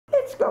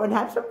let's go and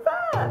have some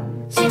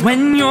fun. So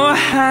when your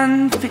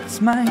hand fits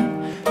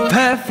mine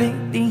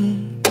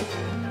perfectly,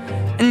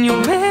 and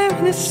you're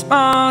wearing a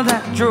smile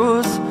that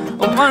draws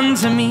a one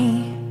to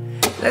me,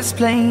 let's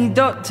play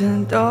dot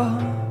to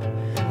dot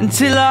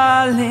until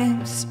our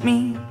lips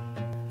meet.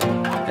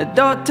 A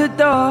dot to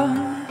dot.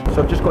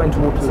 So I've just got into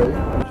Waterloo.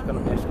 I'm just going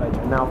up the escalator,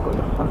 and now I've got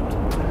to hunt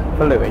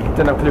for Louis.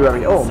 Don't have a clue where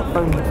he is. Oh, my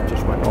phone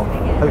just went off.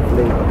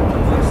 Hopefully.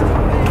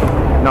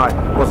 No, it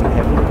wasn't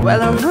him.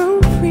 Well, I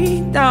wrote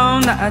free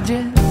down that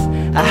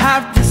I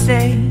have to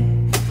say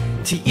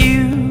to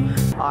you,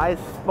 I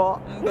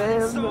spot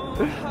him.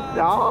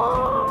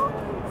 Oh,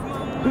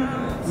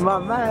 my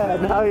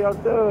man, how y'all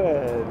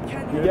doing?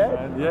 You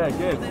good? Yeah,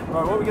 good. Right,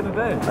 what are we gonna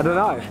do? I don't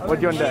know. What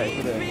do you want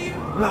to do?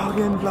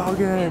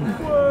 Vlogging.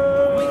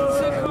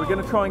 We're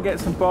gonna try and get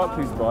some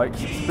Barclays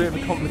bikes. It's a bit of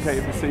a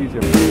complicated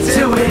procedure.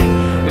 till we're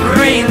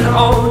green and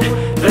old,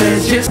 but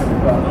it's just.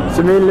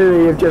 So me and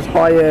Louis have just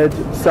hired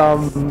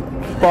some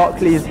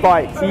Barclays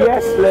bikes.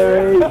 Yes,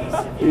 Louis.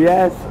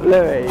 Yes,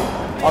 Louis.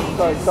 I'm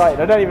so excited.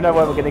 I don't even know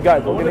where we're going to go,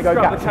 but we're going to go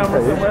grab the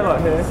camera somewhere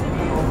like here.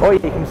 Or you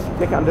can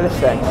stick it under this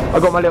thing. I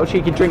got my little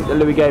cheeky drink that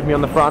Louis gave me on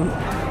the front.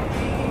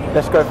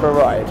 Let's go for a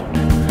ride.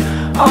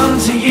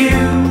 Onto you,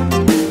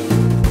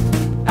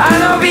 and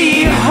I'll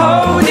be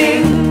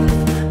holding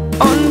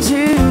onto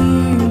you.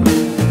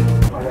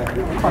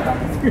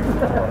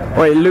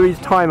 Wait, Louis'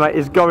 timer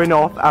is going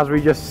off as we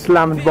just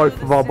slammed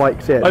both of our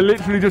bikes in. I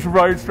literally just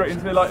rode straight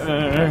into it like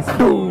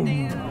boom.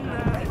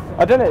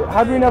 I don't know,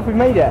 how do we know if we've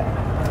made it?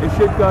 It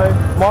should go.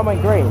 Mine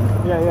went green.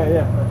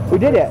 Yeah. We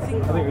did it. I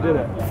think we did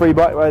it. 3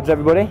 bike rides,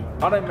 everybody.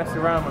 I don't mess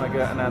around when I go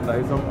to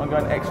Nando's. I'm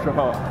going extra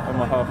hot on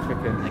my half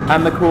chicken.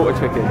 And the quarter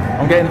chicken.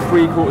 I'm getting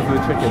 3/4 of the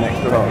chicken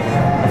extra hot.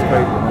 That's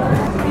crazy.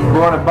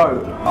 We're on a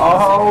boat.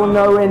 Oh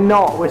no, we're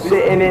not. We're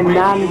sitting in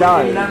Nando's.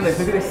 We're in Nando's.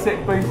 Look at this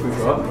sick booth we've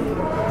got.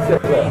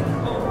 Sick look.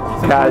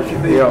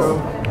 Casual.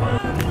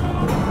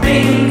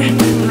 Thing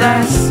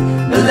that's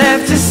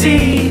left to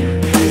see.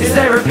 Is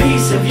there a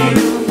piece of you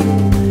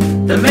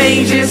that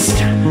may just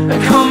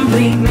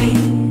complete me?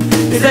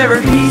 Is there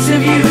a piece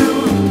of you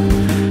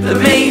that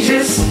may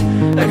just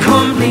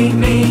complete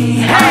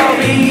me? I'll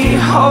be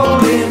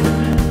holding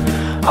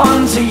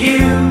onto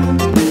you,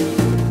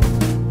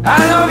 and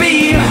I'll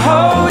be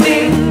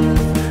holding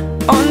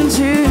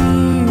onto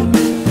you.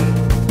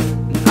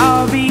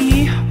 I'll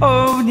be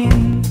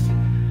holding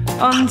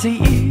onto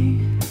you,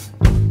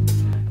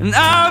 and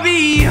I'll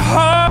be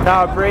holding.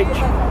 Tower Bridge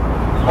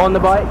on the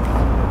bike.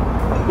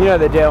 You know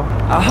the deal.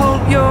 I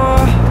hope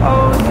you're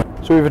holding.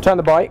 So we've returned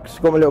the bikes,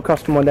 got my little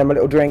custom one, then my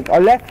little drink. I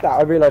left that,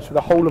 I realised, for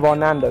the whole of our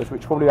Nando's,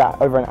 which probably about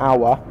over an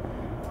hour.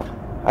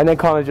 And then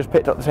kind of just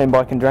picked up the same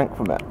bike and drank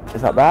from it.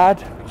 Is that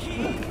bad?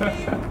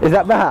 Is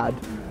that bad?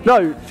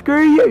 No,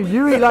 screw you,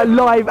 you eat like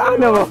live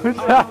animals.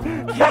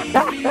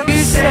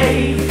 You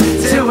say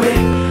till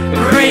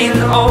we're green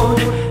and old,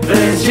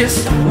 there's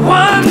just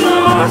one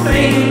more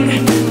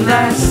thing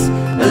that's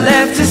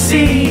left to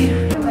see.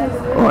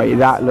 Right,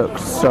 that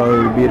looks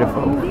so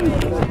beautiful.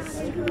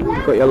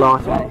 Got your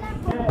latte.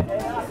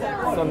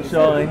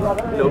 Sunshine,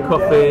 little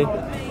coffee,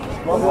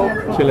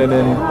 chilling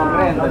in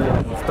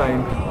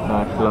Spain.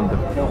 No, London.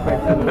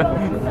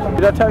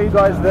 Did I tell you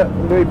guys that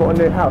Louis bought a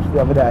new house the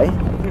other day?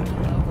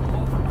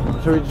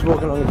 So we're just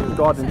walking along into his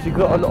garden. So you've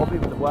got a lot of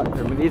people that work for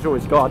him, and these are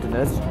always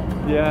gardeners.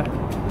 Yeah.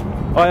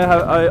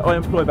 I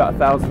employ about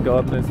 1,000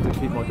 gardeners to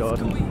keep my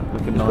garden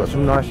looking nice. Got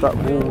some nice like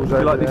walls Do you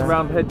over like there. these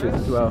round hedges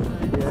as well?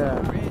 Yeah.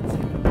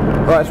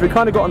 Right, so we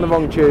kind of got on the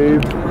wrong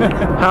tube.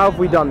 How have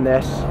we done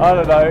this? I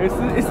don't know,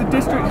 it's the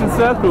district and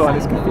circle line,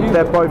 it's confusing.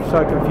 They're both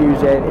so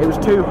confusing. It was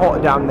too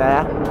hot down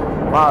there.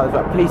 Wow, there's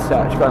like a police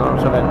search going on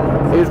or something.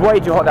 It was way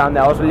too hot down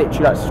there, I was literally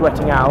like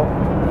sweating out.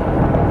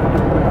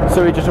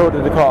 So we just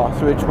ordered the car,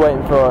 so we're just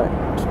waiting for it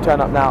to turn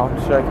up now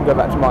so I can go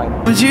back to mine.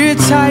 Hold you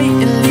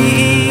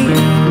tightly.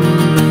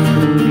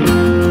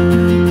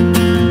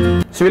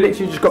 So we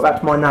literally just got back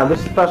to mine now. This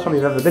is the first time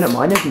you've ever been at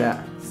mine, isn't it?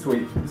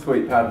 Sweet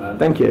pad, man.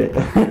 Thank you.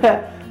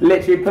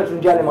 Literally put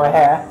some gel in my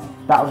hair.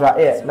 That was about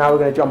it. Now we're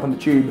going to jump on the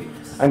tube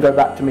and go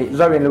back to meet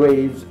Zoe and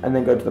Louise and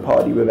then go to the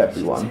party with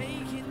everyone.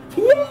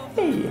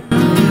 Yay!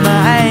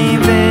 My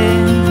bed.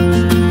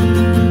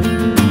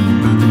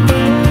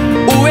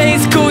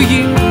 Always call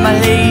you my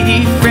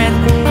lady friend.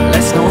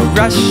 Let's not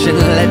rush and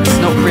let's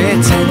not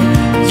pretend.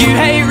 You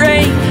hate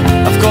rain,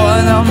 I've got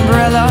an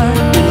umbrella.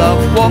 You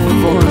love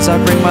waffles, I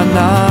bring my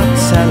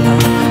Nutella.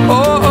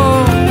 Oh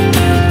oh,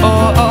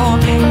 oh oh.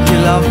 You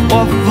love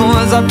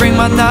waffles, I bring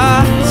my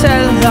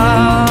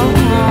Nutella.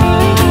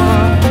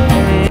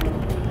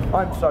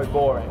 I'm so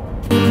boring.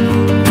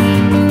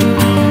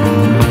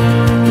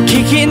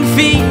 Kicking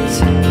feet,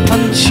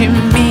 punching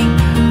me,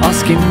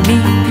 asking me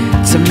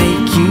to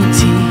make you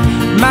tea.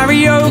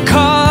 Mario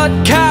Kart,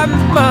 cat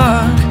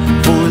mug,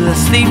 fall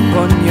asleep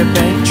on your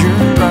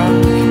bedroom rug.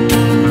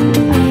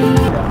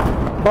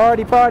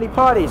 Party, party,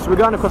 party. So we're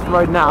going across the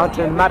road now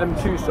to Madame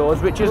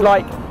Tussauds, which is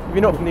like If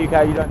you're not from the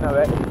UK, you don't know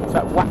it. It's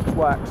like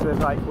waxworks, so there's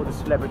like all the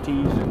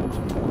celebrities and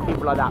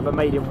people like that, but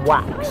made in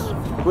wax,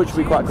 which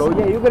would be quite cool.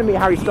 Yeah, you're going to meet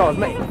Harry Styles.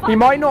 He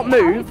might not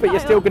move, but you're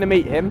still going to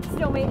meet him.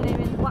 Still meeting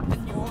him in wax.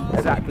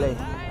 Exactly.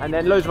 And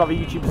then loads of other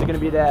YouTubers are going to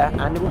be there,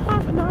 and we'll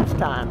have a nice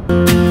time.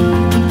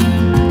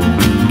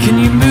 Can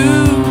you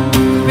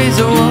move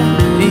is what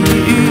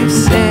you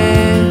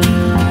said.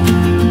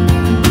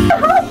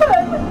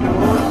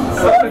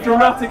 Such a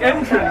dramatic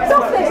entrance.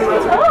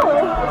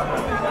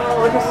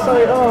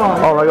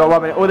 Oh my god,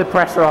 1 minute. All the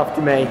press are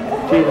after me.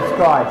 Jesus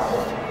Christ.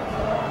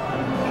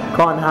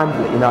 Can't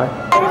handle it, you know.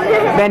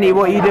 Benny,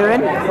 what are you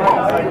doing?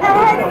 Staring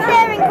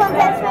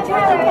contest with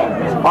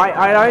Harry.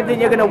 I don't think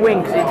you're going to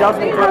win because he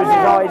doesn't close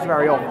his eyes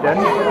very often.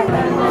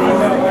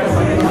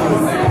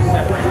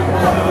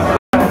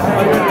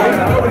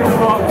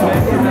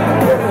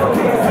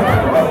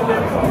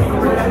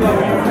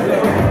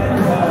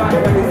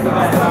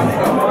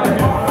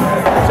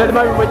 So at the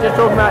moment we're just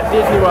talking about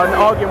Disney World and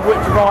arguing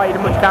which ride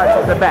and which character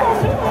is the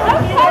best.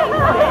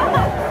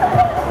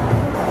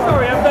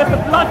 Sorry, I'm there for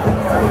blood.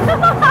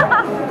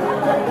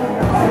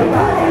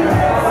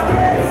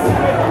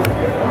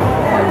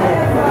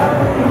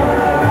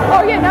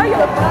 Oh yeah, now you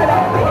look good.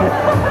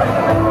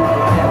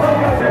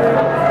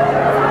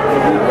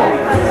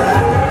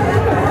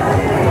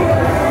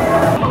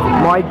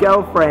 My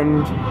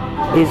girlfriend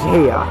is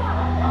here.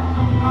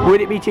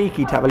 Would it be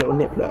cheeky to have a little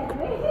nip look?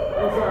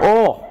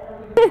 Oh!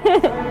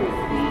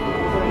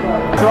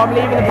 So I'm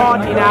leaving the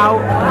party now.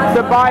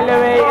 Goodbye,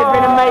 Louis. It's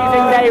been an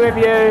amazing day with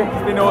you.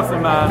 It's been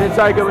awesome, man. It's been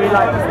so good. We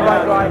like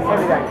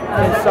everything. It's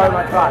been so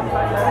much fun.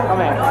 Come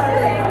here.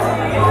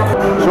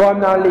 So I'm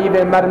now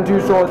leaving Madame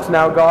Tussauds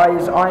now,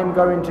 guys. I'm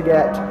going to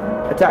get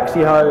a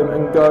taxi home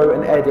and go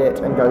and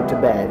edit and go to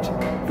bed.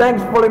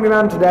 Thanks for following me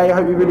around today. I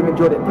hope you really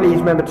enjoyed it. Please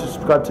remember to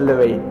subscribe to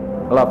Louis.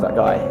 I love that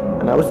guy.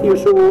 And I will see you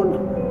soon.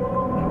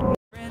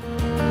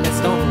 Let's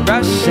not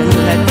rush and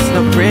let's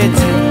not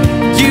pretend.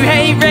 You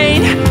hate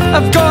rain,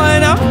 I've got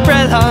an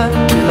umbrella.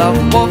 You love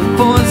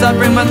waffles, I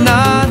bring my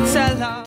nuts.